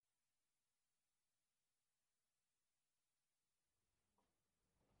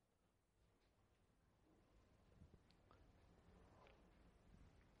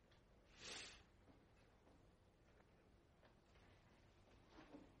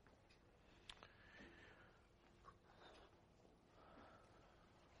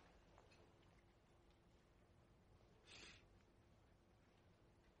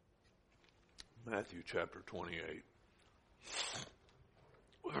Matthew chapter 28.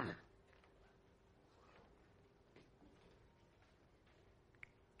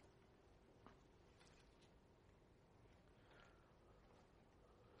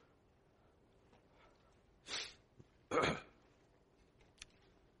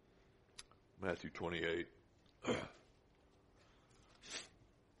 Matthew 28. The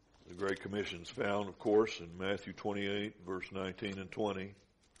Great Commission is found, of course, in Matthew 28, verse 19 and 20.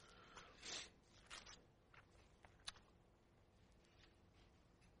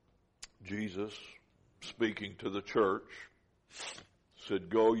 Jesus, speaking to the church, said,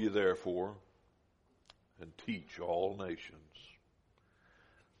 "Go ye therefore and teach all nations,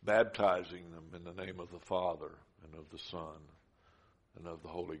 baptizing them in the name of the Father and of the Son and of the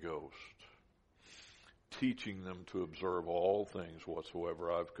Holy Ghost, teaching them to observe all things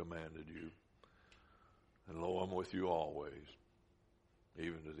whatsoever I've commanded you. And lo, I'm with you always,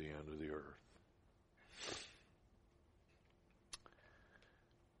 even to the end of the earth."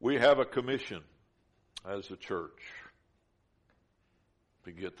 We have a commission as a church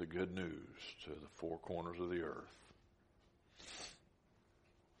to get the good news to the four corners of the earth.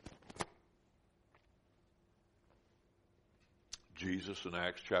 Jesus in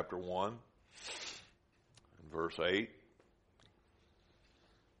Acts chapter 1 and verse 8,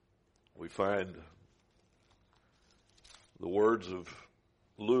 we find the words of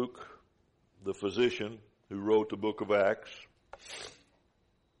Luke, the physician who wrote the book of Acts,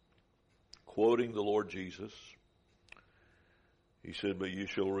 quoting the Lord Jesus. He said, "But you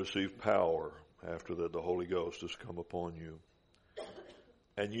shall receive power after that the Holy Ghost has come upon you.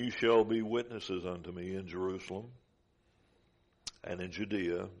 And you shall be witnesses unto me in Jerusalem and in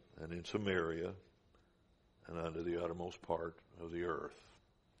Judea and in Samaria and unto the uttermost part of the earth."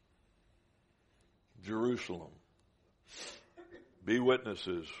 Jerusalem. Be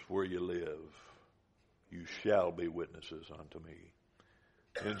witnesses where you live. You shall be witnesses unto me.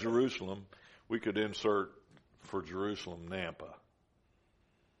 In Jerusalem, we could insert for Jerusalem, Nampa.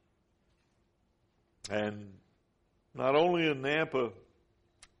 And not only in Nampa,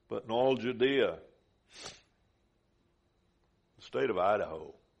 but in all Judea. The state of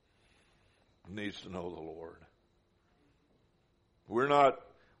Idaho needs to know the Lord. We're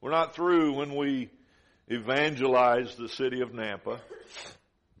not through when we evangelize the city of Nampa.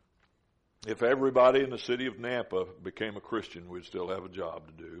 If everybody in the city of Nampa became a Christian, we'd still have a job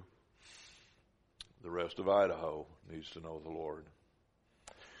to do. The rest of Idaho needs to know the Lord.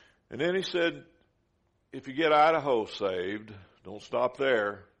 And then he said, if you get Idaho saved, don't stop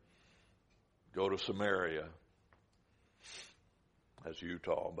there. Go to Samaria. That's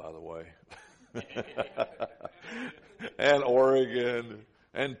Utah, by the way. And Oregon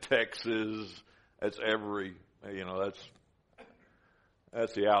and Texas. That's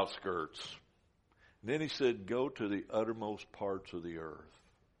that's the outskirts. And then he said, go to the uttermost parts of the earth.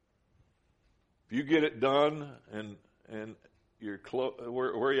 If you get it done and you're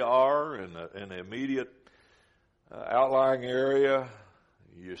where you are in the immediate outlying area,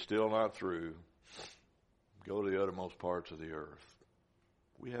 you're still not through. Go to the uttermost parts of the earth.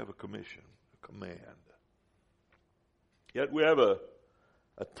 We have a commission, a command. Yet we have a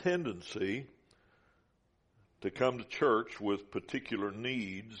tendency to come to church with particular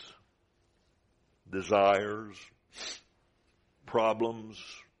needs, desires, problems,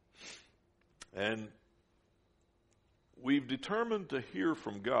 and we've determined to hear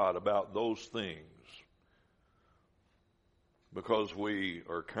from God about those things because we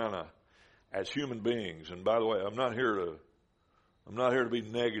are kind of, as human beings, and by the way, I'm not here to be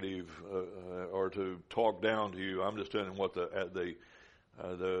negative or to talk down to you. I'm just telling you what the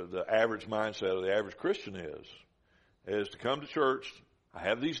average mindset of the average Christian is to come to church. I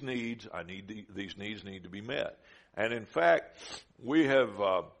have these needs. These needs need to be met. And in fact, we have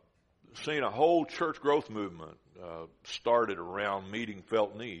seen a whole church growth movement started around meeting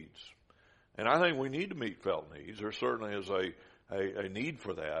felt needs. And I think we need to meet felt needs. There certainly is a need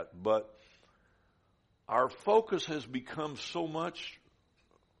for that. But our focus has become so much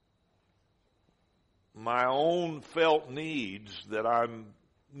my own felt needs that I'm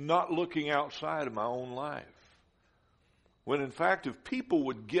not looking outside of my own life. When in fact, if people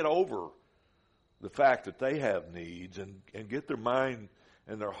would get over the fact that they have needs and get their mind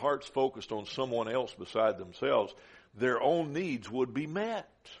and their hearts focused on someone else beside themselves, their own needs would be met.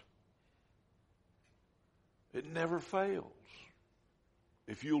 It never fails.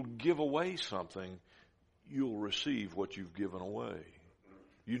 If you'll give away something, you'll receive what you've given away.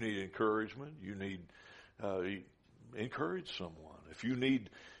 You need encouragement. You need encourage someone. If you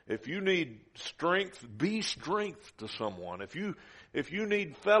need strength, be strength to someone. If If you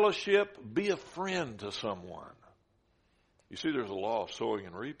need fellowship, be a friend to someone. You see, there's a law of sowing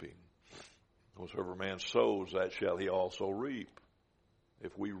and reaping. Whatsoever man sows, that shall he also reap.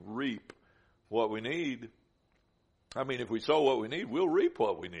 If we reap what we need, if we sow what we need, we'll reap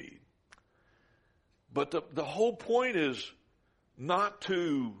what we need. But the whole point is not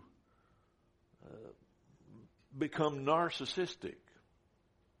to become narcissistic.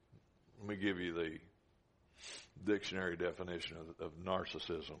 Let me give you the dictionary definition of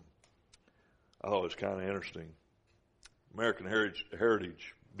narcissism. I thought it was kind of interesting. American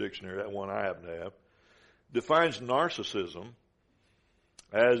Heritage Dictionary, that one I happen to have, defines narcissism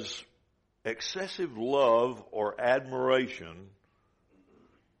as excessive love or admiration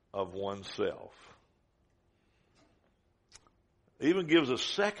of oneself. It even gives a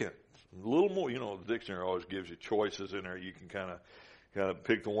second, a little more. The dictionary always gives you choices in there. You can kind of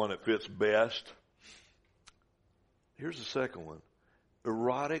pick the one that fits best. Here's the second one.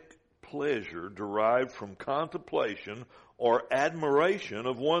 Erotic pleasure derived from contemplation or admiration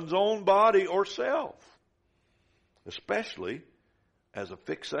of one's own body or self, especially as a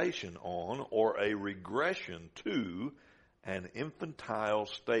fixation on or a regression to an infantile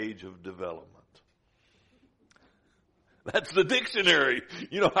stage of development. That's the dictionary.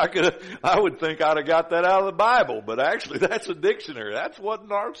 I would think I'd have got that out of the Bible, but actually that's a dictionary. That's what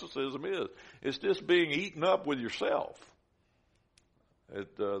narcissism is. It's just being eaten up with yourself.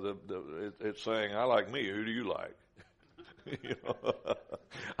 It's saying, I like me. Who do you like?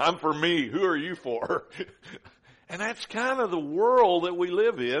 I'm for me. Who are you for? And that's kind of the world that we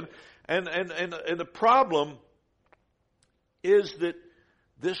live in. And the problem is that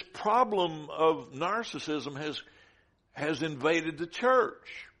this problem of narcissism has invaded the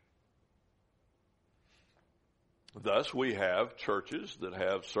church. Thus, we have churches that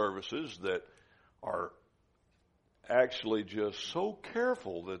have services that are actually just so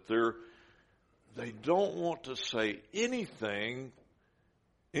careful that they don't want to say anything,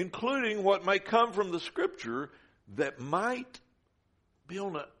 including what may come from the Scripture, that might be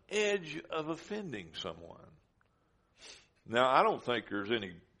on the edge of offending someone. Now, I don't think there's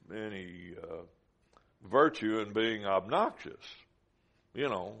any virtue in being obnoxious.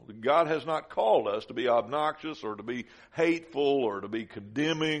 God has not called us to be obnoxious or to be hateful or to be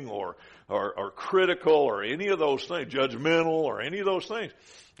condemning or critical or any of those things, judgmental or any of those things.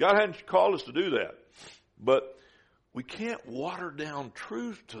 God hasn't called us to do that. But we can't water down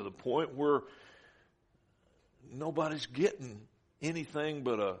truth to the point where nobody's getting anything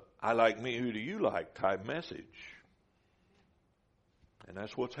but a "I like me, who do you like" type message. And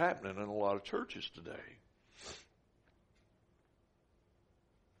that's what's happening in a lot of churches today.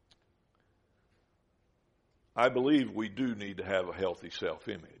 I believe we do need to have a healthy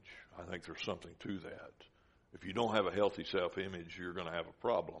self-image. I think there's something to that. If you don't have a healthy self-image, you're going to have a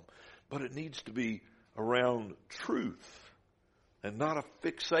problem. But it needs to be around truth and not a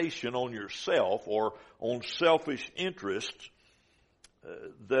fixation on yourself or on selfish interests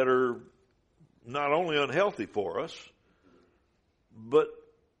that are not only unhealthy for us, but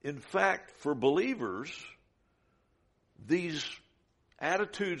in fact, for believers, these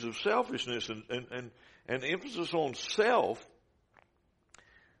attitudes of selfishness and emphasis on self,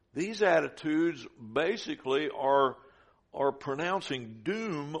 these attitudes basically are pronouncing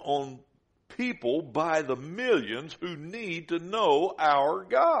doom on people by the millions who need to know our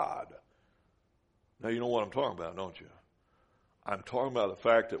God. Now, you know what I'm talking about, don't you? I'm talking about the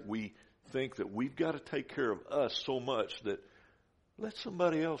fact that we think that we've got to take care of us so much that let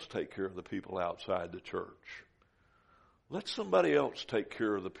somebody else take care of the people outside the church. Let somebody else take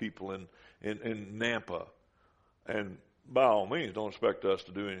care of the people in Nampa. And by all means, don't expect us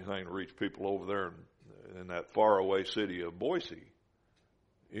to do anything to reach people over there in that faraway city of Boise.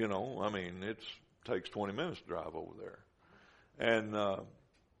 It takes 20 minutes to drive over there. And,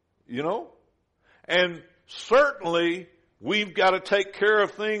 and certainly we've got to take care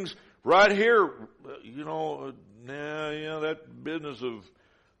of things right here. That business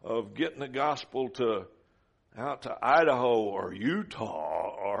of getting the gospel out to Idaho or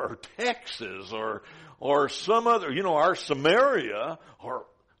Utah or Texas or some other, our Samaria or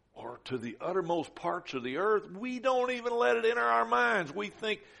to the uttermost parts of the earth, we don't even let it enter our minds.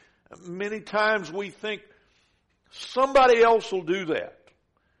 Many times we think somebody else will do that.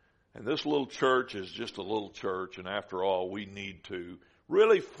 And this little church is just a little church, and after all, we need to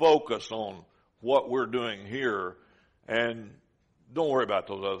really focus on what we're doing here, and don't worry about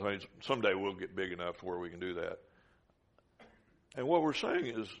those other things. Someday we'll get big enough to where we can do that. And what we're saying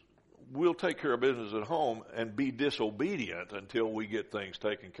is we'll take care of business at home and be disobedient until we get things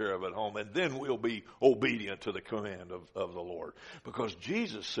taken care of at home, and then we'll be obedient to the command of the Lord. Because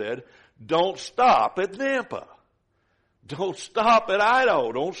Jesus said, don't stop at Nampa. Don't stop at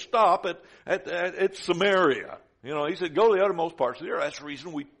Idaho. Don't stop at Samaria. You know, he said, go to the uttermost parts of the earth.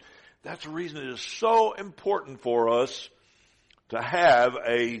 That's the reason it is so important for us to have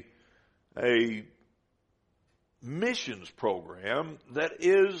a missions program that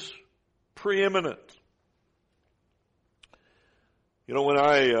is preeminent. You know, when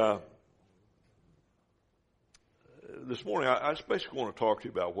this morning, I basically want to talk to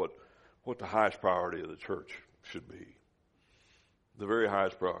you about what the highest priority of the church should be. The very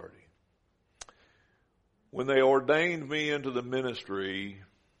highest priority. When they ordained me into the ministry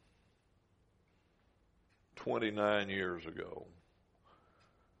 29 years ago,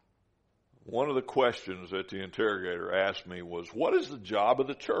 one of the questions that the interrogator asked me was, what is the job of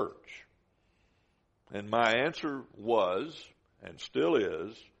the church? And my answer was, and still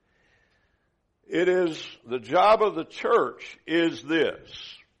is, it is, the job of the church is this.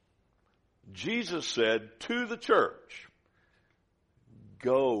 Jesus said to the church,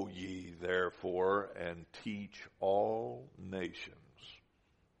 go ye therefore and teach all nations,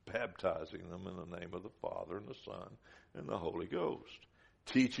 baptizing them in the name of the Father and the Son and the Holy Ghost,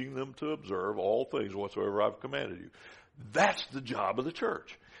 teaching them to observe all things whatsoever I've commanded you. That's the job of the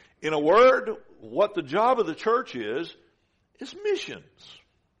church. In a word, what the job of the church is missions.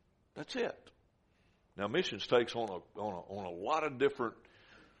 That's it. Now, missions takes on a lot of different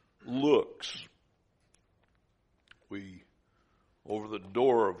looks. Over the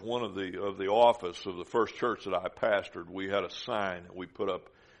door of one of the office of the first church that I pastored, we had a sign that we put up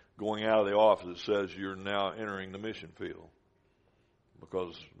going out of the office that says, you're now entering the mission field.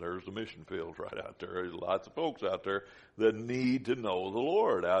 Because there's the mission field right out there. There's lots of folks out there that need to know the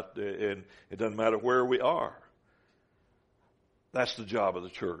Lord out there, and it doesn't matter where we are. That's the job of the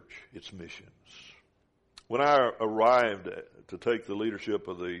church. It's missions. When I arrived to take the leadership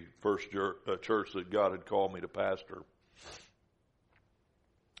of the first church that God had called me to pastor,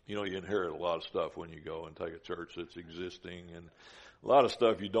 you know, you inherit a lot of stuff when you go and take a church that's existing, and a lot of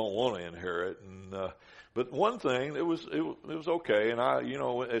stuff you don't want to inherit. But one thing, it was okay. And you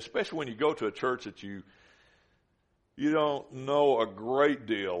know, especially when you go to a church that you don't know a great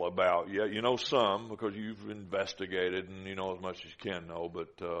deal about yet. You know some because you've investigated and you know as much as you can know,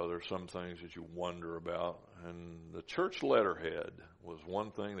 but there's some things that you wonder about. And the church letterhead was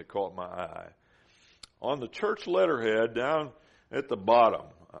one thing that caught my eye. On the church letterhead, down at the bottom,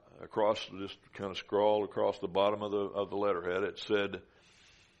 just kind of scrawled across the bottom of the letterhead, it said,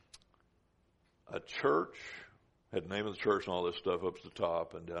 a church, had the name of the church and all this stuff up to the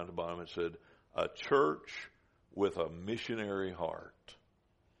top, and down to the bottom it said, a church with a missionary heart.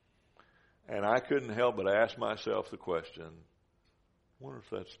 And I couldn't help but ask myself the question, I wonder if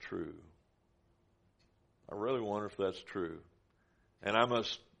that's true. I really wonder if that's true. And I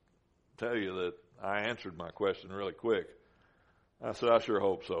must tell you that I answered my question really quick. I said, I sure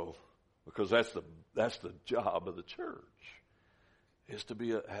hope so, because that's the job of the church, is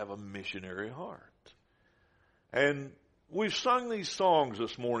to have a missionary heart. And we've sung these songs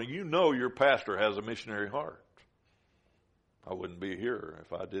this morning. You know your pastor has a missionary heart. I wouldn't be here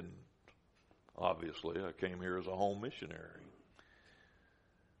if I didn't. Obviously, I came here as a home missionary.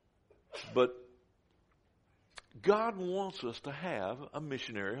 But God wants us to have a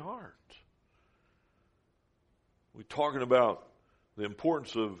missionary heart. We're talking about the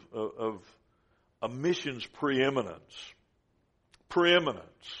importance of a missions preeminence. Preeminence,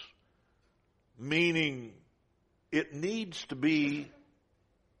 meaning it needs to be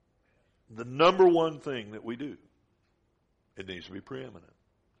the number one thing that we do. It needs to be preeminent.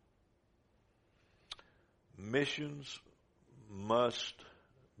 Missions must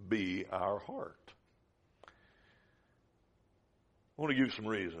be our heart. I want to give you some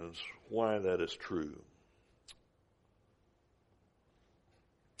reasons why that is true.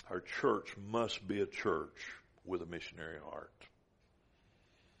 Our church must be a church with a missionary heart.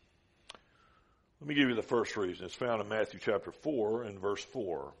 Let me give you the first reason. It's found in Matthew chapter 4 and verse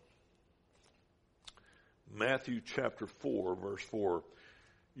 4. Matthew chapter 4, verse 4.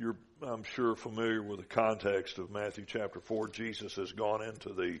 You're, I'm sure, familiar with the context of Matthew chapter 4. Jesus has gone into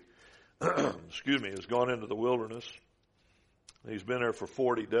the, has gone into the wilderness. He's been there for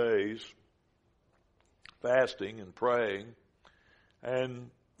 40 days, fasting and praying. And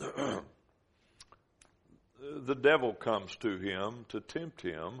the devil comes to him to tempt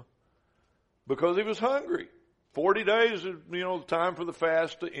him because he was hungry. 40 days is, the time for the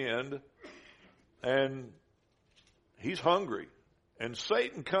fast to end. And he's hungry. And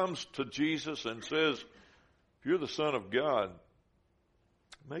Satan comes to Jesus and says, if you're the Son of God,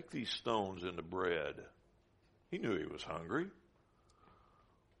 make these stones into bread. He knew he was hungry.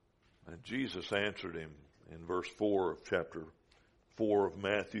 And Jesus answered him in verse 4 of chapter 4 of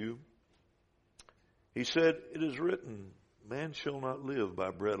Matthew. He said, it is written, man shall not live by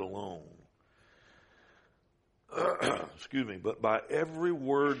bread alone. Excuse me, but by every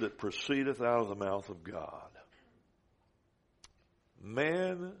word that proceedeth out of the mouth of God.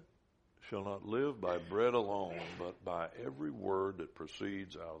 Man shall not live by bread alone, but by every word that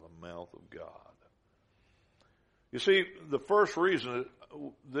proceeds out of the mouth of God. You see, the first reason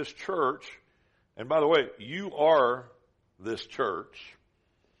this church, and by the way, you are this church.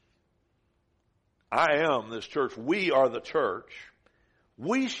 I am this church. We are the church.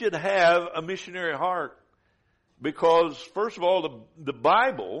 We should have a missionary heart because, first of all, the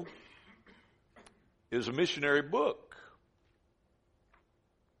Bible is a missionary book.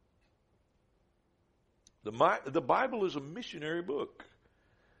 The Bible is a missionary book.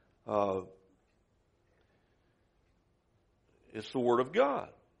 It's the Word of God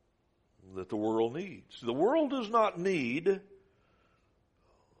that the world needs. The world does not need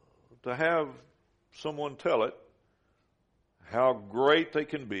to have someone tell it how great they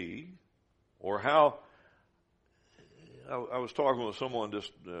can be or how. I was talking with someone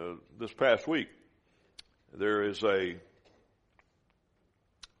just this past week. There is a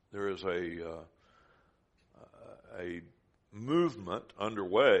movement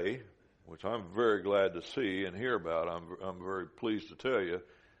underway, which I'm very glad to see and hear about. I'm very pleased to tell you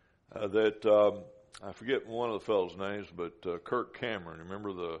that I forget one of the fellows' names, but Kirk Cameron.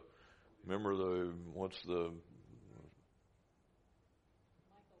 Remember the what's the?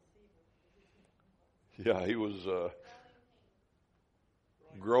 Yeah, he was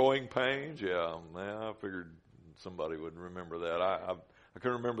Growing Pains. Yeah, man, I figured somebody would remember that. I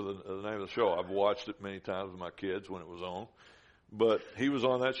couldn't remember the name of the show. I've watched it many times with my kids when it was on. But he was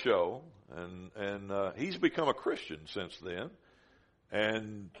on that show, and he's become a Christian since then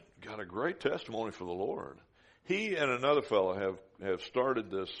and got a great testimony for the Lord. He and another fellow have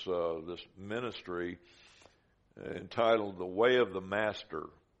started this ministry entitled The Way of the Master.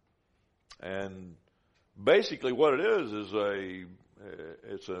 And basically what it is a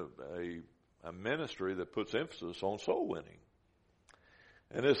ministry that puts emphasis on soul winning.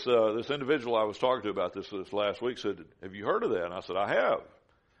 And this individual I was talking to about this last week said, have you heard of that? And I said, I have.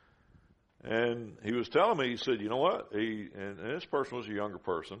 And he was telling me, he said, you know what? And this person was a younger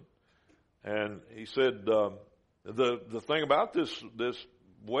person. And he said, the thing about this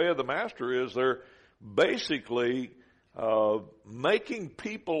Way of the Master is they're basically making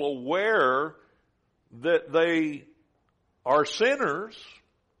people aware that they are sinners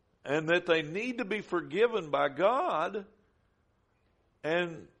and that they need to be forgiven by God.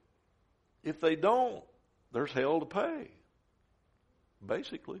 And if they don't, there's hell to pay,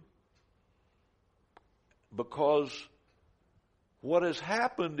 basically. Because what has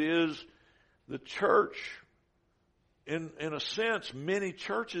happened is the church, in a sense, many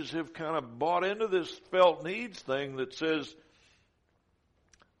churches have kind of bought into this felt needs thing that says,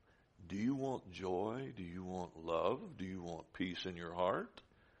 do you want joy? Do you want love? Do you want peace in your heart?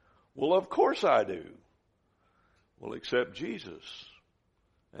 Well, of course I do. Well, accept Jesus,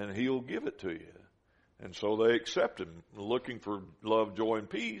 and He'll give it to you. And so they accept Him, looking for love, joy, and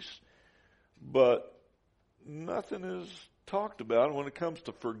peace. But nothing is talked about when it comes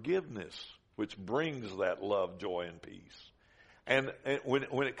to forgiveness, which brings that love, joy, and peace. And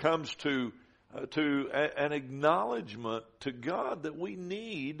when it comes to an acknowledgement to God that we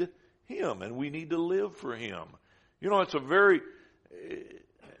need Him and we need to live for Him. You know, it's a very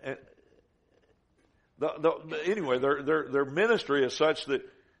anyway. Their ministry is such that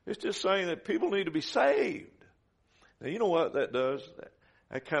it's just saying that people need to be saved. Now, you know what that does?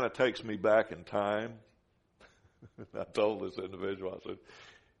 That kind of takes me back in time. I told this individual, I said,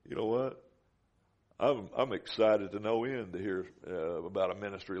 you know what? I'm excited to no end to hear about a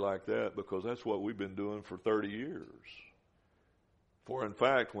ministry like that, because that's what we've been doing for 30 years. For in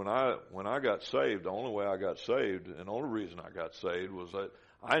fact, when I got saved, the only way I got saved, and the only reason I got saved was that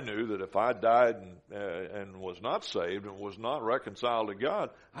I knew that if I died and was not saved and was not reconciled to God,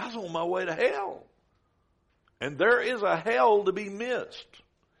 I was on my way to hell. And there is a hell to be missed.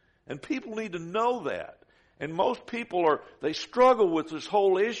 And people need to know that. And most people they struggle with this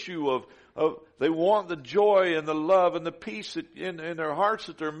whole issue of they want the joy and the love and the peace in their hearts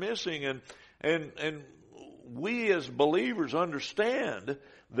that they're missing. And we as believers understand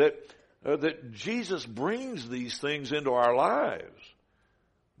that Jesus brings these things into our lives.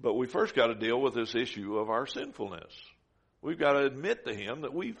 But we first got to deal with this issue of our sinfulness. We've got to admit to Him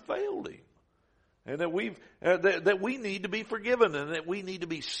that we've failed Him. And that we need to be forgiven and that we need to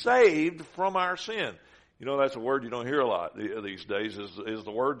be saved from our sin. You know, that's a word you don't hear a lot these days is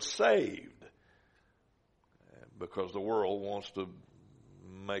the word saved. Because the world wants to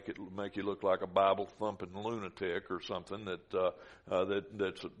make you look like a Bible thumping lunatic or something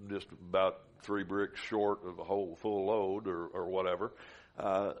that's just about 3 bricks short of a whole full load or whatever.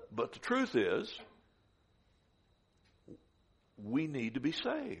 But the truth is, we need to be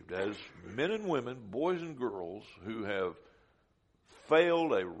saved as men and women, boys and girls who have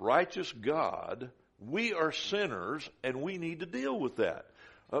failed a righteous God. We are sinners, and we need to deal with that.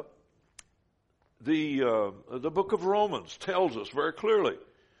 The book of Romans tells us very clearly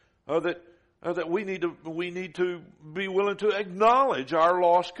that we need to be willing to acknowledge our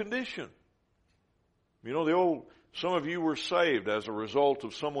lost condition. You know, some of you were saved as a result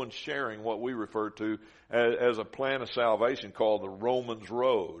of someone sharing what we refer to as a plan of salvation called the Romans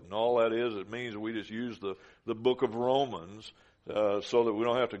Road. And all that is, it means we just use the book of Romans so that we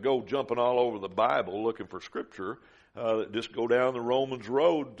don't have to go jumping all over the Bible looking for Scripture. Just go down the Romans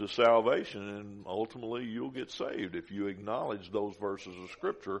Road to salvation, and ultimately you'll get saved if you acknowledge those verses of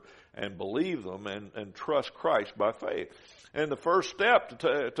Scripture and believe them and trust Christ by faith. And the first step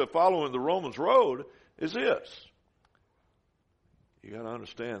to following the Romans Road is this. You got to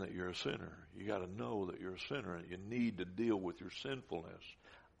understand that you're a sinner. You got to know that you're a sinner, and you need to deal with your sinfulness.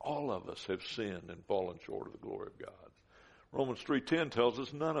 All of us have sinned and fallen short of the glory of God. Romans 3:10 tells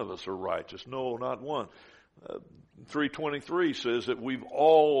us none of us are righteous. No, not one. 3:23 says that we've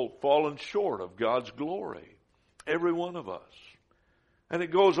all fallen short of God's glory. Every one of us. And it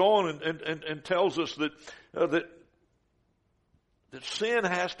goes on and tells us that sin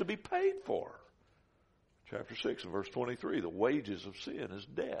has to be paid for. Chapter 6 and verse 23, the wages of sin is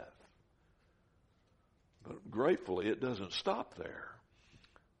death. But gratefully, it doesn't stop there.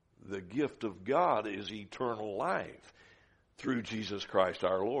 The gift of God is eternal life through Jesus Christ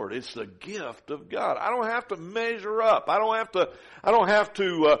our Lord. It's the gift of God. I don't have to measure up. I don't have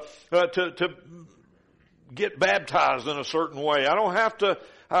to get baptized in a certain way. I don't have to,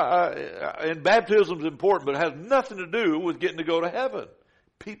 and baptism is important, but it has nothing to do with getting to go to heaven.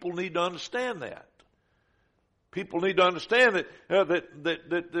 People need to understand that. People need to understand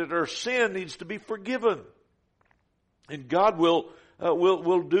that their sin needs to be forgiven. And God will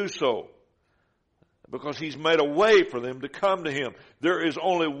do so. Because He's made a way for them to come to Him. There is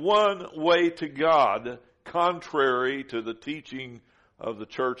only one way to God, contrary to the teaching of the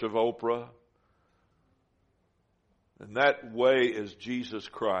Church of Oprah. And that way is Jesus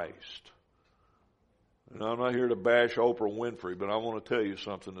Christ. And I'm not here to bash Oprah Winfrey, but I want to tell you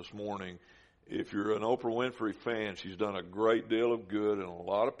something this morning. If you're an Oprah Winfrey fan, she's done a great deal of good in a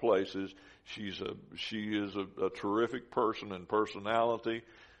lot of places. She is a terrific person and personality,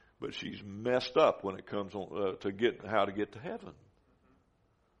 but she's messed up when it comes on to how to get to heaven.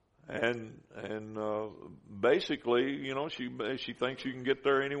 And basically, you know, she thinks you can get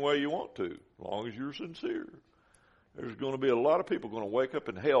there any way you want to, as long as you're sincere. There's going to be a lot of people going to wake up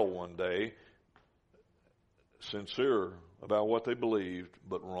in hell one day, sincere about what they believed,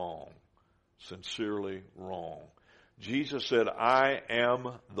 but wrong. Sincerely wrong. Jesus said, I am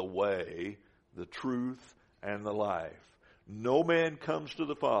the way, the truth, and the life. No man comes to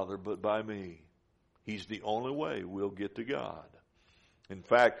the Father but by me. He's the only way we'll get to God. In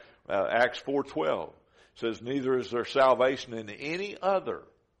fact, Acts 4:12 says, neither is there salvation in any other.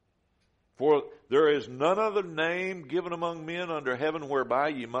 For there is none other name given among men under heaven whereby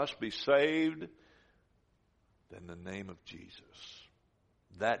ye must be saved than the name of Jesus.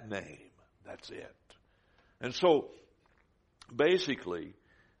 That name. That's it. And so, basically,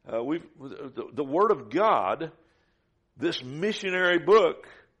 the Word of God, this missionary book,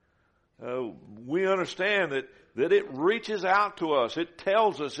 we understand that it reaches out to us. It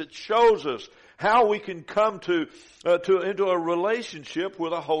tells us, it shows us how we can come into a relationship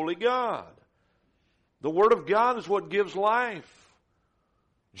with a holy God. The Word of God is what gives life.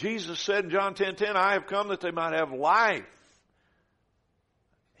 Jesus said in John 10:10, I have come that they might have life.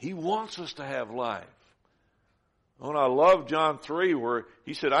 He wants us to have life. Oh, and I love John 3 where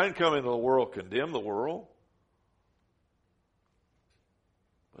He said, I didn't come into the world to condemn the world,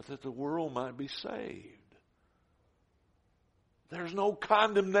 but that the world might be saved. There's no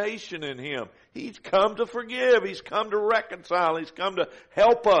condemnation in Him. He's come to forgive. He's come to reconcile. He's come to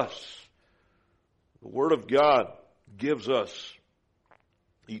help us. The Word of God gives us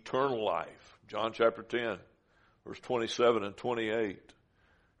eternal life. John chapter 10, verse 27 and 28.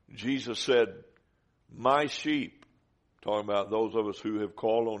 Jesus said, my sheep, talking about those of us who have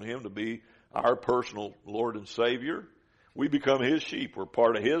called on Him to be our personal Lord and Savior, We become his sheep. We're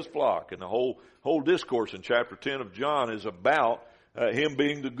part of his flock. And the whole discourse in chapter 10 of John is about him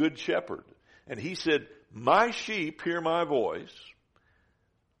being the good shepherd. And he said, my sheep hear my voice,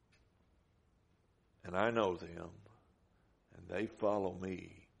 and I know them, and they follow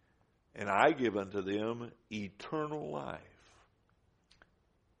me. And I give unto them eternal life,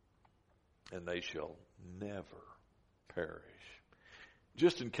 and they shall never perish.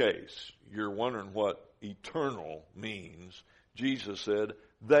 Just in case you're wondering what eternal means, Jesus said,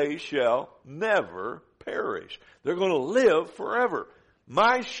 they shall never perish. They're going to live forever.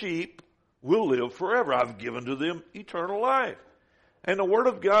 My sheep will live forever. I've given to them eternal life. And the Word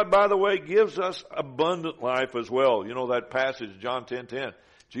of God, by the way, gives us abundant life as well. You know that passage, John 10:10.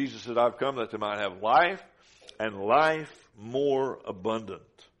 Jesus said, I've come that they might have life, and life more abundant.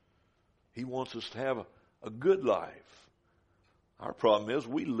 He wants us to have a good life. Our problem is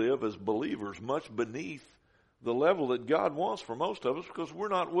we live as believers much beneath the level that God wants for most of us because we're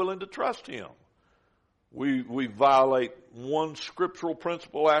not willing to trust Him. We violate one scriptural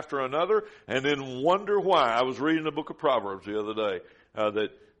principle after another and then wonder why. I was reading the book of Proverbs the other day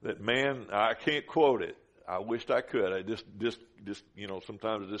that man, I can't quote it. I wished I could. I just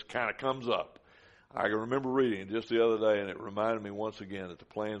sometimes it just kind of comes up. I can remember reading it just the other day, and it reminded me once again that the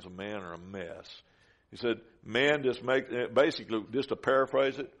plans of man are a mess. He said, man basically, just to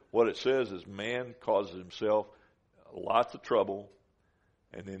paraphrase it, what it says is man causes himself lots of trouble,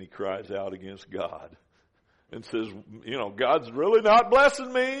 and then he cries out against God and says, God's really not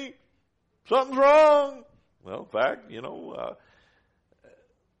blessing me. Something's wrong. Well, in fact, a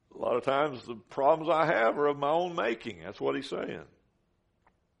lot of times the problems I have are of my own making. That's what he's saying.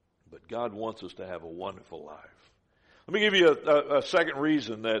 But God wants us to have a wonderful life. Let me give you a second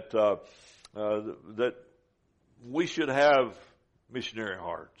reason that we should have missionary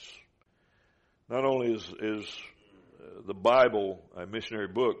hearts. Not only is the Bible a missionary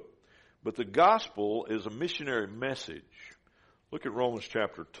book, but the gospel is a missionary message. Look at Romans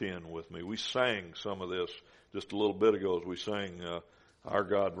chapter 10 with me. We sang some of this just a little bit ago as we sang Our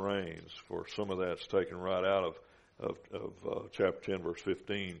God Reigns. For some of that's taken right out of chapter 10, verse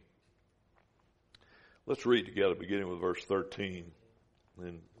 15. Let's read together, beginning with verse 13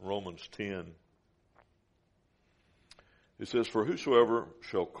 in Romans 10. It says, for whosoever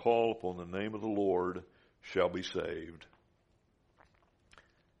shall call upon the name of the Lord shall be saved.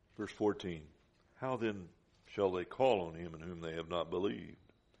 Verse 14, how then shall they call on him in whom they have not believed?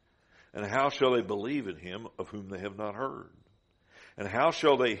 And how shall they believe in him of whom they have not heard? And how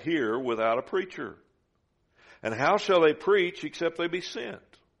shall they hear without a preacher? And how shall they preach except they be sent?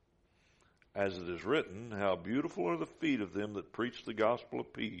 As it is written, how beautiful are the feet of them that preach the gospel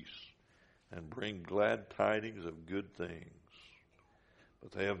of peace and bring glad tidings of good things.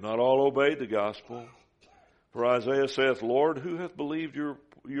 But they have not all obeyed the gospel. For Isaiah saith, Lord, who hath believed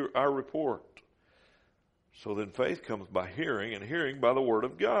our report? So then faith cometh by hearing, and hearing by the word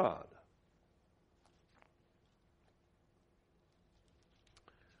of God.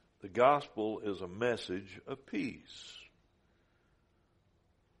 The gospel is a message of peace.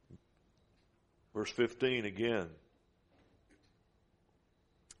 Verse 15 again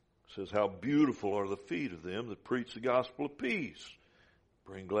says, how beautiful are the feet of them that preach the gospel of peace,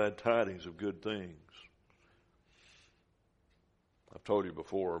 bring glad tidings of good things. I've told you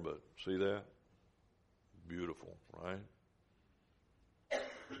before, but see that? Beautiful, right?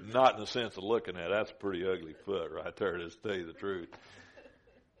 Not in the sense of looking at it. That's a pretty ugly foot right there, to tell you the truth.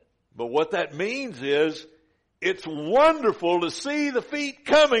 But what that means is, it's wonderful to see the feet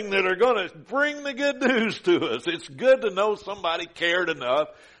coming that are going to bring the good news to us. It's good to know somebody cared enough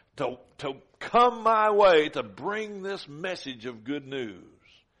to come my way to bring this message of good news.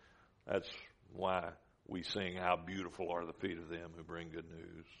 That's why we sing, how beautiful are the feet of them who bring good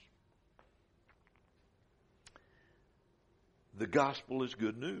news. The gospel is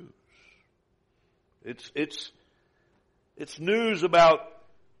good news. It's news about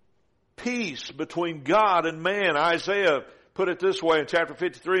peace between God and man. Isaiah put it this way in chapter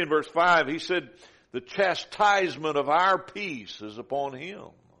 53 and verse 5. He said, the chastisement of our peace is upon him.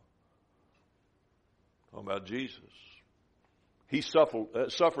 Talking about Jesus. He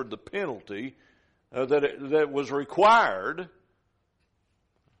suffered the penalty that was required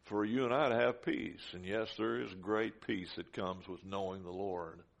for you and I to have peace. And yes, there is great peace that comes with knowing the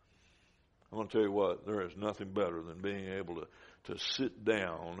Lord. I'm going to tell you what, there is nothing better than being able to sit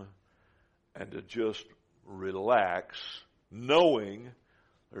down and to just relax, knowing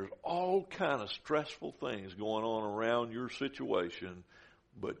there's all kind of stressful things going on around your situation,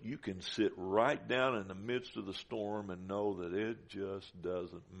 but you can sit right down in the midst of the storm and know that it just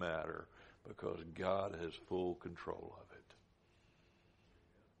doesn't matter because God has full control of it.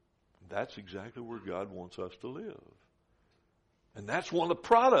 that's exactly where God wants us to live. And that's one of the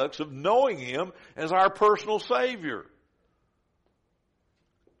products of knowing Him as our personal Savior.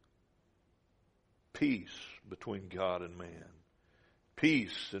 Peace between God and man.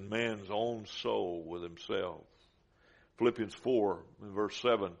 Peace in man's own soul with himself. Philippians 4, verse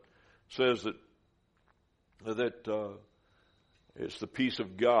 7 says that it's the peace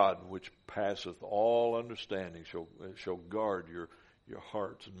of God which passeth all understanding shall guard your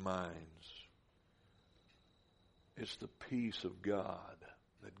hearts and minds. It's the peace of God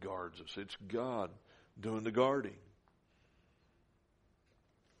that guards us. It's God doing the guarding.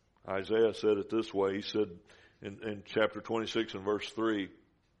 Isaiah said it this way. He said in chapter 26 and verse 3,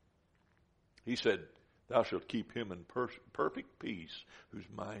 he said, thou shalt keep him in perfect peace whose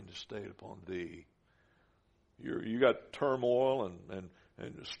mind is stayed upon thee. You got turmoil and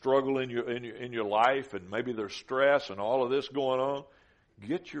struggle in your life, and maybe there's stress and all of this going on.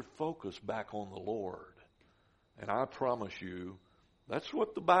 Get your focus back on the Lord. And I promise you, that's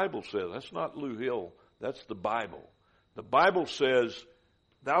what the Bible says. That's not Lou Hill. That's the Bible. The Bible says,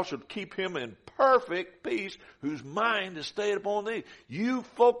 thou shalt keep him in perfect peace whose mind is stayed upon thee. You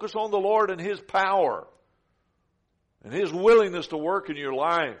focus on the Lord and His power and His willingness to work in your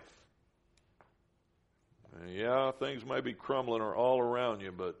life. And yeah, things may be crumbling all around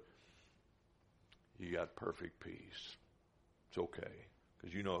you, but you got perfect peace. It's okay,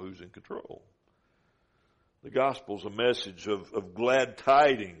 because you know who's in control. The gospel's a message of glad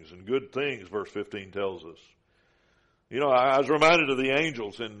tidings and good things, verse 15 tells us. You know, I was reminded of the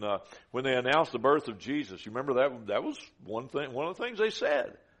angels and when they announced the birth of Jesus. You remember that was one of the things they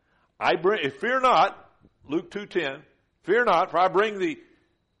said. Fear not, Luke 2:10, fear not, for I bring thee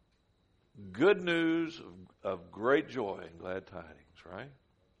good news of great joy and glad tidings, right?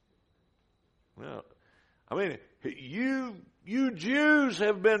 Well, I mean, you Jews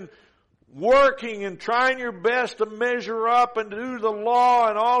have been working and trying your best to measure up and do the law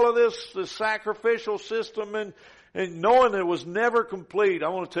and all of this, the sacrificial system, and knowing that it was never complete. I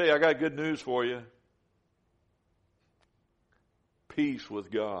want to tell you, I got good news for you. Peace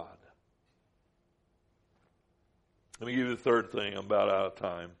with God. Let me give you the third thing. I'm about out of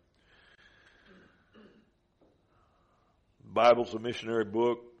time. The Bible's a missionary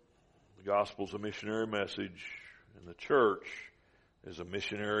book. The gospel's a missionary message. And the church is a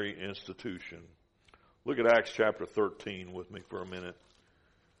missionary institution. Look at Acts chapter 13 with me for a minute,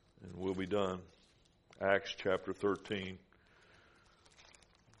 and we'll be done. Acts chapter 13.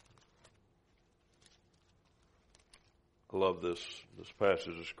 I love this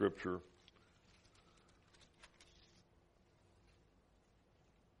passage of Scripture.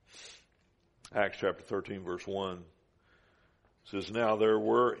 Acts chapter 13, verse 1 says, now there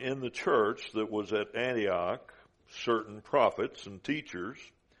were in the church that was at Antioch certain prophets and teachers,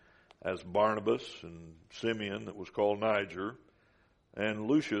 as Barnabas and Simeon that was called Niger, and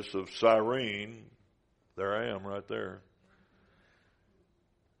Lucius of Cyrene. There I am right there.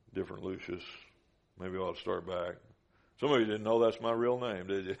 Different Lucius. Maybe I ought to start back. Some of you didn't know that's my real name,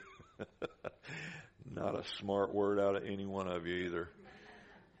 did you? Not a smart word out of any one of you either.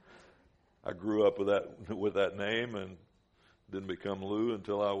 I grew up with that name and didn't become Lou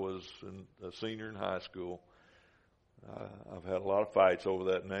until I was a senior in high school. I've had a lot of fights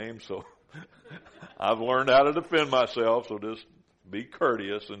over that name, so I've learned how to defend myself, so just be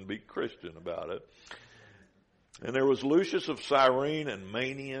courteous and be Christian about it. And there was Lucius of Cyrene and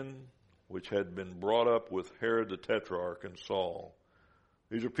Manaen, which had been brought up with Herod the Tetrarch and Saul.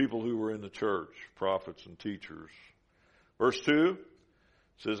 These are people who were in the church, prophets and teachers. Verse 2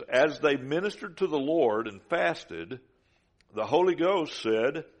 says, as they ministered to the Lord and fasted, the Holy Ghost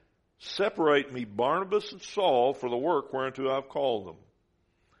said, separate me Barnabas and Saul for the work whereunto I've called them.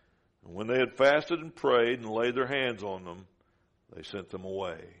 And when they had fasted and prayed and laid their hands on them, they sent them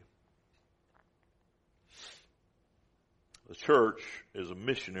away. The church is a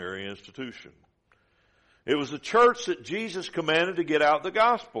missionary institution. It was the church that Jesus commanded to get out the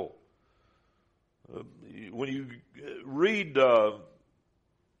gospel. When you read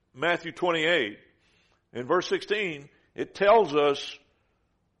Matthew 28, in verse 16, it tells us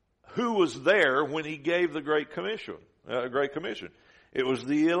who was there when He gave the Great Commission. It was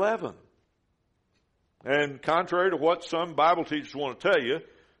the 11. And contrary to what some Bible teachers want to tell you,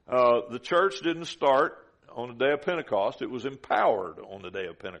 the church didn't start on the day of Pentecost. It was empowered on the day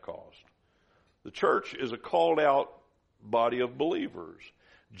of Pentecost. The church is a called out body of believers.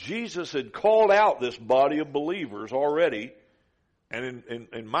 Jesus had called out this body of believers already, and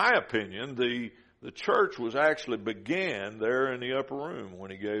in my opinion, the church was actually began there in the upper room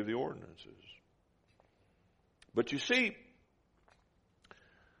when He gave the ordinances. But you see,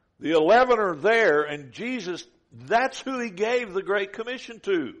 The 11 are there, and Jesus, that's who He gave the Great Commission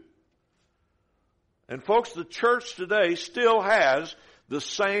to. And folks, the church today still has the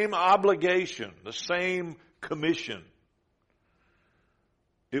same obligation, the same commission.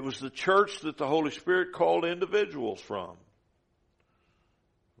 It was the church that the Holy Spirit called individuals from.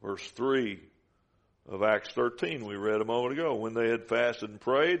 Verse 3 of Acts 13 we read a moment ago. When they had fasted and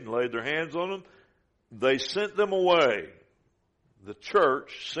prayed and laid their hands on them, they sent them away. The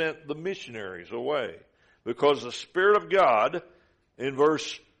church sent the missionaries away. Because the Spirit of God, in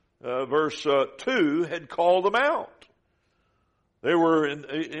verse 2, had called them out. They were,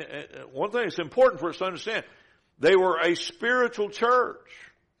 one thing that's important for us to understand, they were a spiritual church.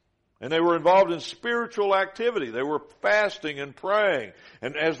 And they were involved in spiritual activity. They were fasting and praying.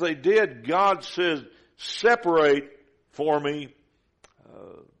 And as they did, God said, separate for me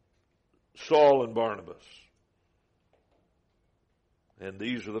Saul and Barnabas. And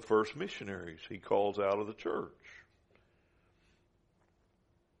these are the first missionaries He calls out of the church.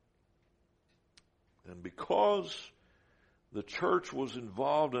 And because the church was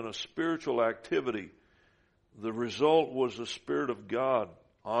involved in a spiritual activity, the result was the Spirit of God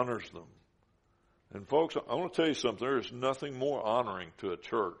honors them. And folks, I want to tell you something. There is nothing more honoring to a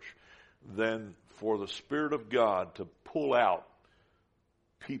church than for the Spirit of God to pull out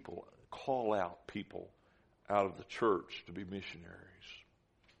people, call out people out of the church to be missionaries.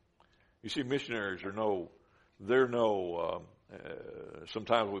 You see, missionaries are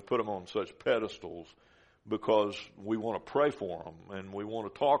sometimes we put them on such pedestals because we want to pray for them and we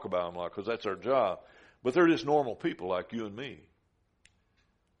want to talk about them because that's our job. But they're just normal people like you and me.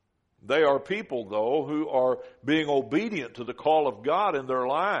 They are people, though, who are being obedient to the call of God in their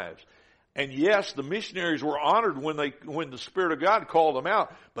lives. And yes, the missionaries were honored when the Spirit of God called them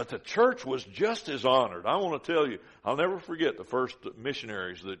out, but the church was just as honored. I want to tell you, I'll never forget the first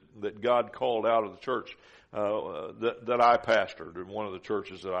missionaries that God called out of the church that I pastored, in one of the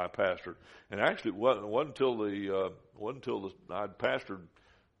churches that I pastored. And actually, it wasn't until I'd pastored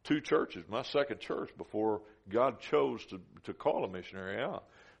 2 churches, my second church, before God chose to call a missionary out.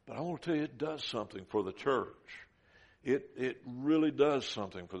 But I want to tell you, it does something for the church. It really does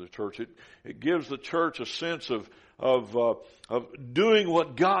something for the church. It gives the church a sense of doing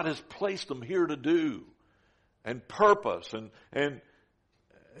what God has placed them here to do, and purpose, and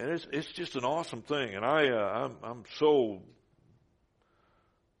it's just an awesome thing. And I'm so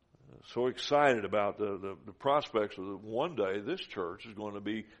excited about the prospects of one day this church is going to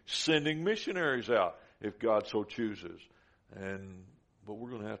be sending missionaries out if God so chooses. But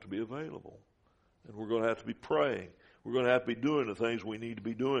we're going to have to be available. And we're going to have to be praying. We're going to have to be doing the things we need to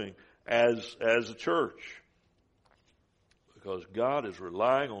be doing as a church. Because God is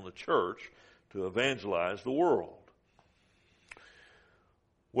relying on the church to evangelize the world.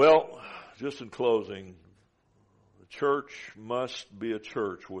 Well, just in closing, the church must be a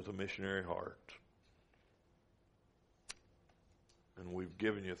church with a missionary heart. And we've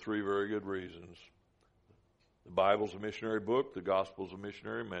given you 3 very good reasons. The Bible's a missionary book, the gospel's a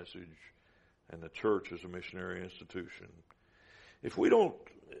missionary message, and the church is a missionary institution. If we don't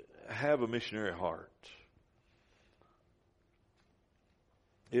have a missionary heart,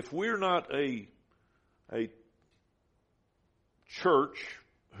 if we're not a church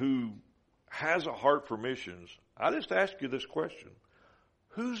who has a heart for missions, I just ask you this question.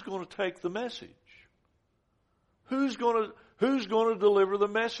 Who's going to take the message? Who's going to deliver the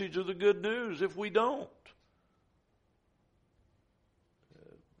message of the good news if we don't?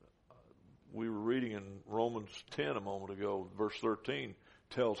 We were reading in Romans 10 a moment ago, verse 13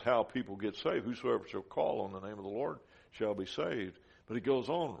 tells how people get saved. Whosoever shall call on the name of the Lord shall be saved. But it goes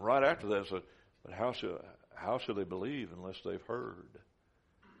on right after that. So, but how shall they believe unless they've heard?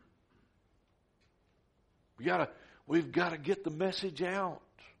 We've got to get the message out.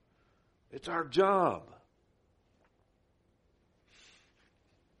 It's our job.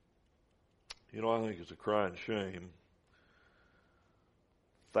 You know, I think it's a crying shame.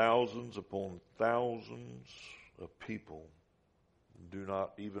 Thousands upon thousands of people do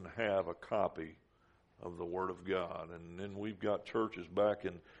not even have a copy of the Word of God. And then we've got churches back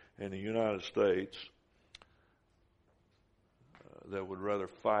in the United States that would rather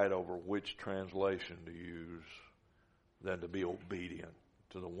fight over which translation to use than to be obedient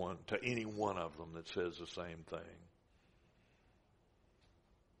to any one of them that says the same thing.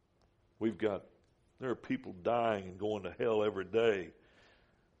 There are people dying and going to hell every day.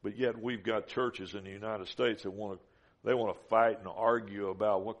 But yet we've got churches in the United States that want to fight and argue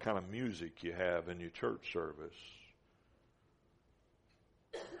about what kind of music you have in your church service.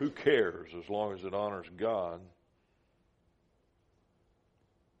 Who cares as long as it honors God?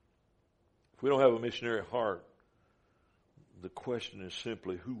 If we don't have a missionary heart, the question is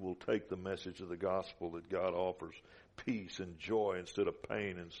simply who will take the message of the gospel that God offers peace and joy instead of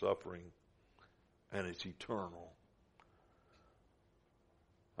pain and suffering, and it's eternal.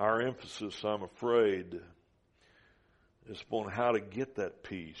 Our emphasis, I'm afraid, is upon how to get that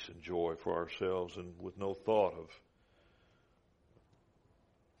peace and joy for ourselves, and with no thought of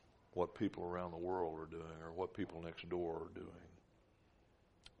what people around the world are doing or what people next door are doing.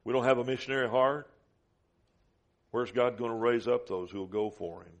 We don't have a missionary heart. Where's God going to raise up those who will go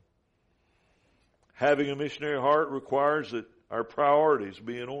for Him? Having a missionary heart requires that our priorities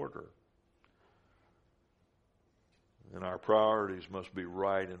be in order. And our priorities must be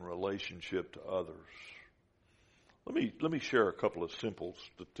right in relationship to others. Let me share a couple of simple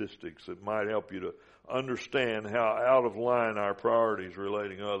statistics that might help you to understand how out of line our priorities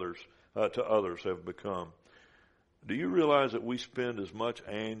relating to others have become. Do you realize that we spend as much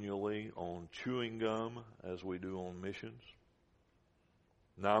annually on chewing gum as we do on missions?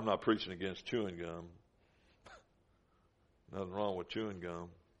 Now, I'm not preaching against chewing gum. Nothing wrong with chewing gum.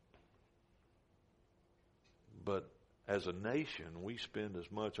 But as a nation, we spend as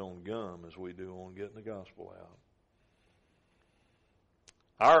much on gum as we do on getting the gospel out.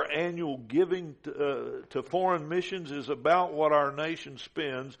 Our annual giving to foreign missions is about what our nation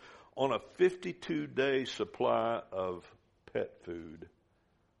spends on a 52-day supply of pet food.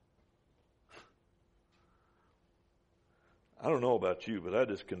 I don't know about you, but that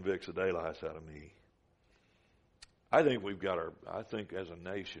just convicts the daylights out of me. I think as a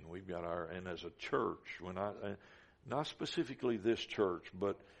nation, we've got and as a church, not specifically this church,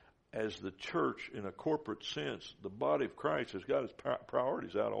 but as the church in a corporate sense, the body of Christ has got its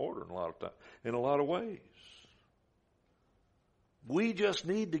priorities out of order in a lot of ways. We just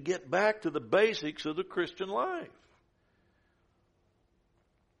need to get back to the basics of the Christian life.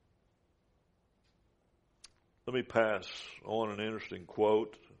 Let me pass on an interesting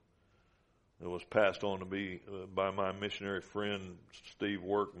quote that was passed on to me by my missionary friend Steve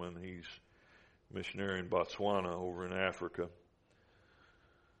Workman. He's missionary in Botswana over in Africa.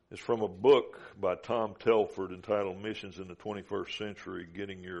 It's from a book by Tom Telford entitled Missions in the 21st Century,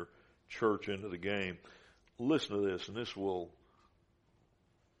 Getting Your Church into the Game. Listen to this, and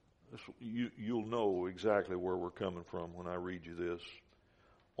you'll know exactly where we're coming from when I read you this.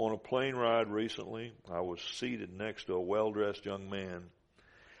 On a plane ride recently, I was seated next to a well-dressed young man.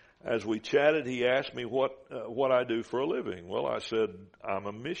 As we chatted, he asked me what I do for a living. Well, I said, I'm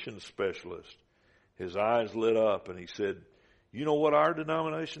a mission specialist. His eyes lit up, and he said, you know what our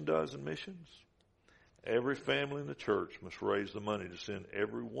denomination does in missions? Every family in the church must raise the money to send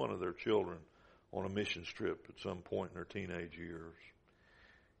every one of their children on a mission trip at some point in their teenage years.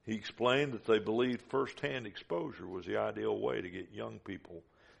 He explained that they believed first-hand exposure was the ideal way to get young people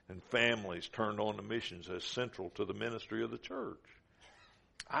and families turned on to missions as central to the ministry of the church.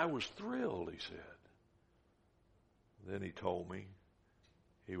 I was thrilled, he said. Then he told me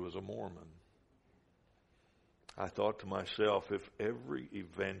he was a Mormon. I thought to myself, if every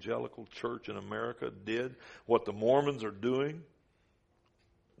evangelical church in America did what the Mormons are doing,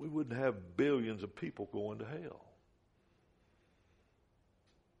 we wouldn't have billions of people going to hell.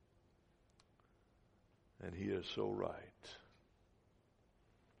 And he is so right.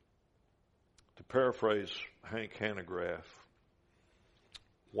 To paraphrase Hank Hanegraaff,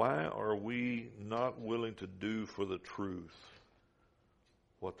 why are we not willing to do for the truth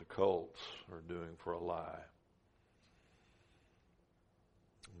what the cults are doing for a lie?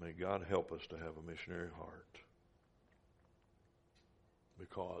 May God help us to have a missionary heart,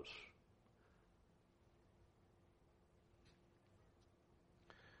 because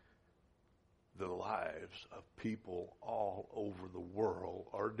the lives of people all over the world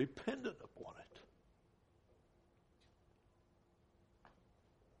are dependent upon it.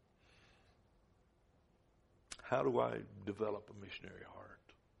 How do I develop a missionary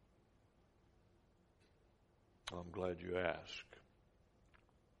heart? I'm glad you asked.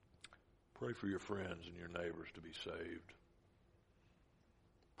 Pray for your friends and your neighbors to be saved.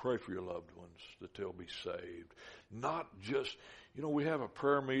 Pray for your loved ones that they'll be saved. Not just, we have a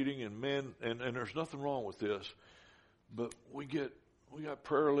prayer meeting and there's nothing wrong with this, but we got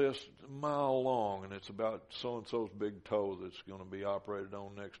prayer lists a mile long, and it's about so-and-so's big toe that's going to be operated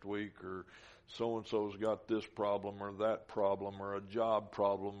on next week, or so-and-so's got this problem or that problem or a job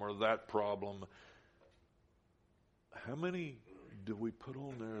problem or that problem. How many do we put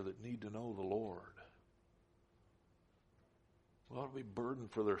on there that need to know the Lord? We ought to be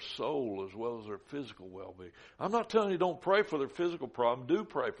burdened for their soul as well as their physical well-being. I'm not telling you don't pray for their physical problem. Do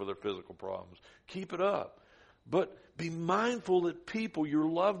pray for their physical problems. Keep it up. But Be mindful that people, your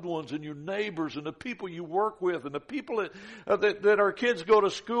loved ones and your neighbors and the people you work with and the people that our kids go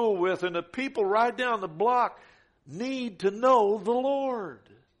to school with and the people right down the block need to know the Lord.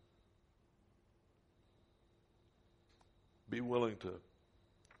 Be willing to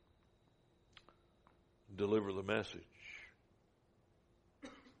deliver the message.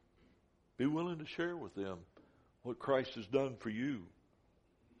 Be willing to share with them what Christ has done for you.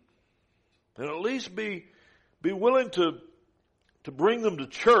 And at least be willing to bring them to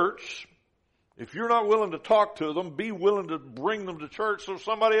church. If you're not willing to talk to them, be willing to bring them to church so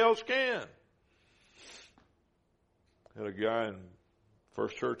somebody else can. Had a guy in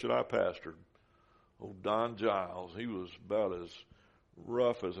first church that I pastored, old Don Giles. He was about as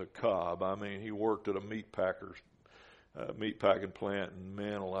rough as a cob. I mean, he worked at a meat packing plant, and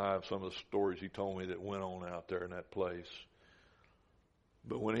man alive, some of the stories he told me that went on out there in that place.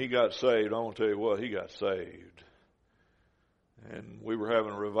 But when he got saved, I want to tell you what, he got saved. And we were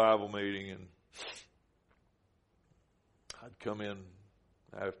having a revival meeting, and I'd come in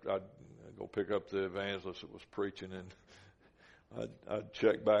after I'd go pick up the evangelist that was preaching, and I'd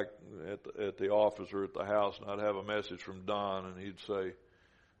check back at the office or at the house, and I'd have a message from Don, and he'd say,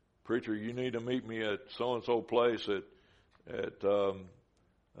 "Preacher, you need to meet me at so-and-so place at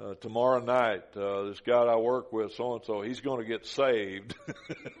tomorrow night. This guy I work with, so-and-so, he's going to get saved."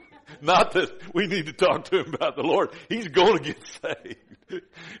 Not that we need to talk to him about the Lord. He's going to get saved.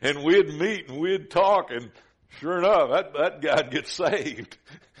 And we'd meet and we'd talk, and sure enough, that guy'd get saved.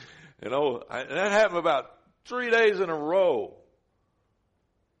 And that happened about 3 days in a row.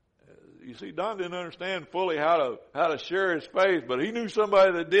 You see, Don didn't understand fully how to share his faith, but he knew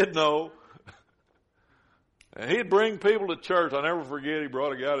somebody that did know. And he'd bring people to church. I'll never forget, he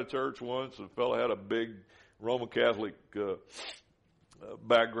brought a guy to church once. The fellow had a big Roman Catholic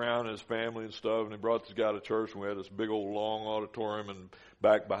background in his family and stuff, and he brought this guy to church, and we had this big old long auditorium, and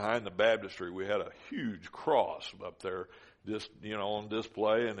back behind the baptistry we had a huge cross up there, just on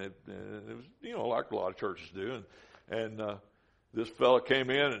display, and it was like a lot of churches do, and this fella came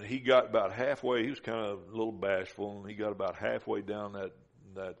in, and he got about halfway. He was kind of a little bashful, and he got about halfway down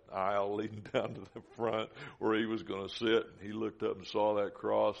that aisle leading down to the front where he was going to sit, and he looked up and saw that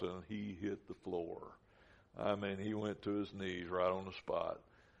cross, and he hit the floor. I mean, he went to his knees right on the spot.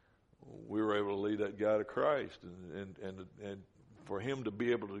 We were able to lead that guy to Christ, and for him to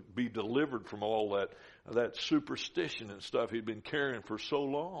be able to be delivered from all that superstition and stuff he'd been carrying for so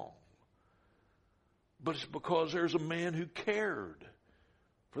long. But it's because there's a man who cared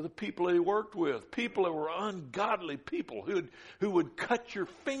for the people that he worked with, people that were ungodly people who would cut your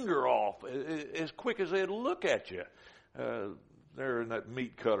finger off as quick as they'd look at you. There in that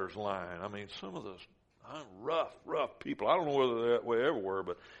meat cutter's line. I mean, some of those rough people. I don't know whether they're that way everywhere,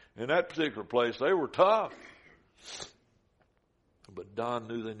 but in that particular place, they were tough. But Don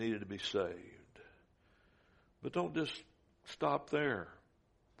knew they needed to be saved. But don't just stop there.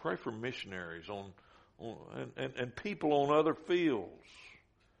 Pray for missionaries and people on other fields.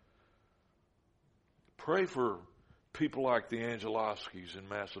 Pray for people like the Angeloskis in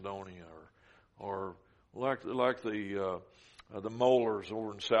Macedonia, or like the Mollers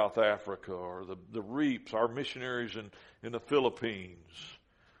over in South Africa, or the Reeps, our missionaries in the Philippines.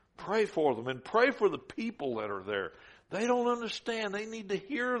 Pray for them, and pray for the people that are there. They don't understand. They need to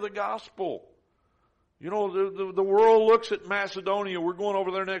hear the gospel. The world looks at Macedonia. We're going over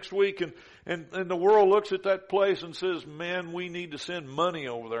there next week, and the world looks at that place and says, "Man, we need to send money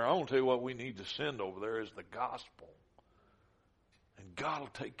over there." I want to tell you what we need to send over there is the gospel. And God will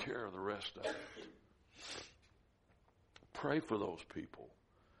take care of the rest of it. Pray for those people.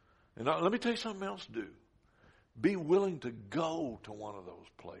 And now, let me tell you something else to do. Be willing to go to one of those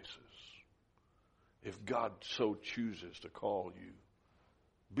places if God so chooses to call you.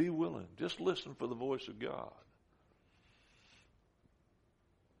 Be willing. Just listen for the voice of God.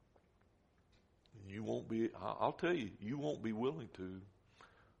 I'll tell you, you won't be willing to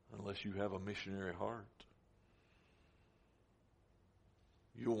unless you have a missionary heart.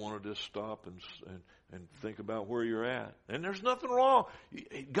 You'll want to just stop and think about where you're at. And there's nothing wrong.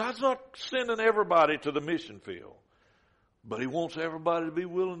 God's not sending everybody to the mission field. But He wants everybody to be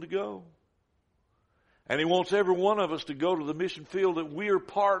willing to go. And He wants every one of us to go to the mission field that we are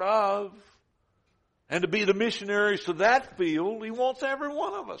part of and to be the missionaries to that field. He wants every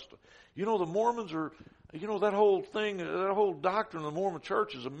one of us to. The Mormons are, that whole thing, that whole doctrine of the Mormon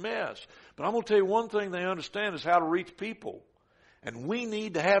church is a mess. But I'm going to tell you one thing they understand is how to reach people. And we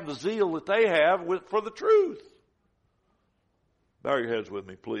need to have the zeal that they have for the truth. Bow your heads with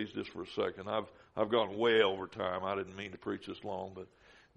me, please, just for a second. I've gone way over time. I didn't mean to preach this long, but